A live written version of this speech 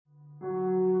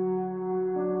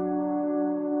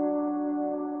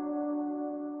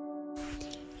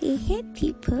Hey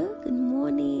people, good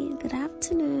morning, good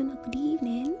afternoon, or good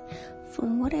evening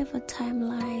from whatever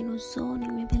timeline or zone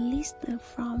you may be listening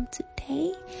from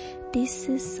today. This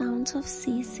is Sounds of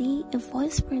CC, a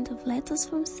voice print of letters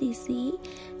from CC,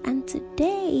 and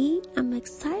today I'm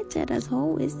excited as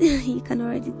always, you can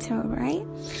already tell, right?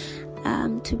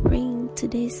 To bring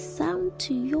today's sound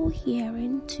to your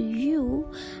hearing, to you.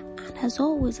 And as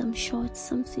always, I'm sure it's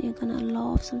something you're gonna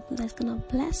love, something that's gonna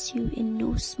bless you in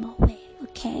no small way.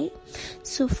 Okay,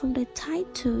 so from the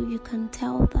title you can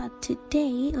tell that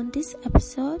today on this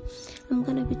episode I'm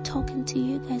gonna be talking to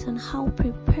you guys on how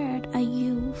prepared are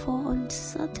you for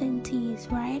uncertainties,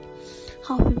 right?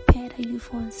 How prepared are you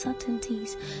for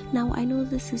uncertainties? Now I know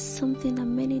this is something that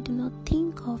many do not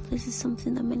think of, this is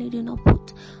something that many do not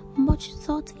put much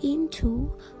thought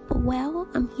into, but well,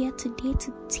 I'm here today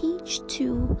to teach,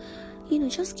 to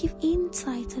just give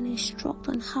insight and instruct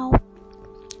on how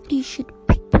you should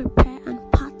prepare and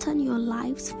pattern your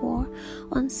lives for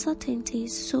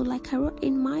uncertainties. So like I wrote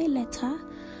in my letter,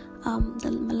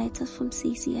 my letters from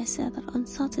CC, I said that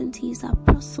uncertainties are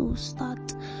parcels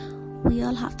that we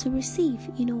all have to receive.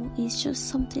 It's just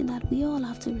something that we all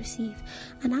have to receive.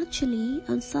 And actually,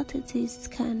 uncertainties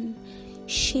can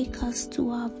shake us to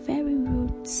our very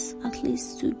roots, at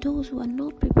least to those who are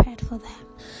not prepared for them.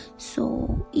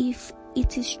 So if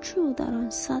it is true that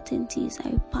uncertainties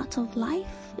are a part of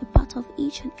life, a part of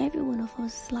each and every one of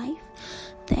us' life,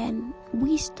 then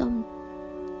wisdom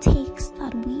takes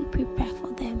that we prepare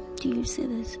for them. Do you see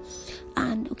this?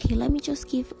 And okay, let me just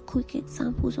give quick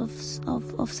examples of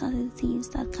certain things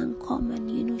that can come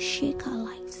and shake our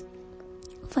lives.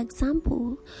 For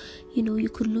example, you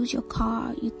could lose your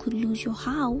car, you could lose your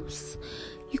house,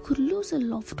 you could lose a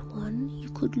loved one, you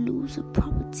could lose a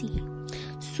property.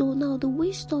 So now the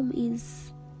wisdom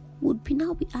would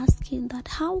be asking that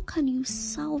how can you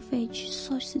salvage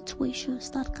such situations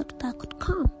that could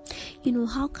come?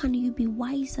 How can you be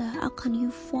wiser? How can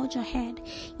you forge ahead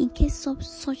in case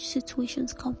such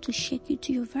situations come to shake you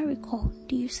to your very core?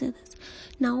 Do you see this?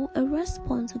 Now a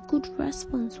good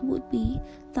response would be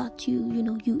that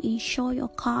you insure your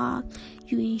car,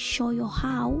 you insure your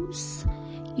house,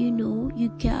 you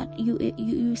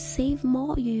save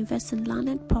more, you invest in land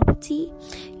and property,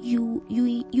 you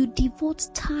devote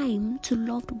time to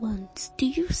loved ones. Do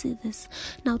you see this?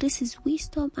 Now this is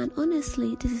wisdom, and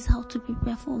honestly this is how to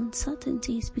prepare for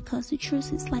uncertainties, because the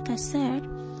truth is, like I said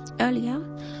earlier,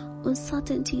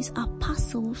 uncertainties are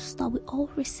parcels that we all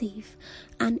receive,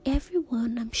 and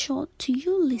everyone, I'm sure to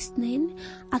you listening,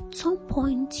 at some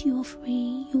point you have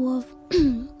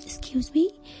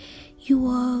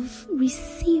you have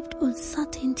received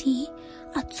uncertainty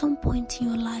at some point in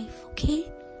your life,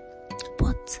 okay?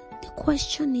 But the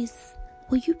question is,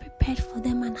 were you prepared for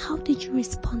them, and how did you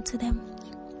respond to them?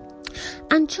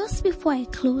 And just before I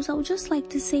close, I would just like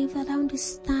to say that I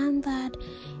understand that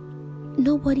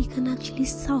nobody can actually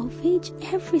salvage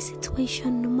every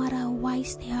situation, no matter how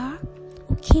wise they are,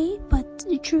 okay? But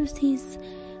the truth is,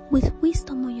 with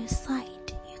wisdom on your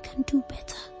side, you can do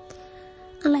better.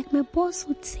 And like my boss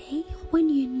would say, when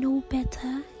you know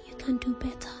better, you can do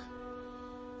better.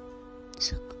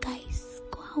 So guys,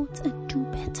 go out and do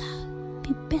better.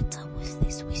 Be better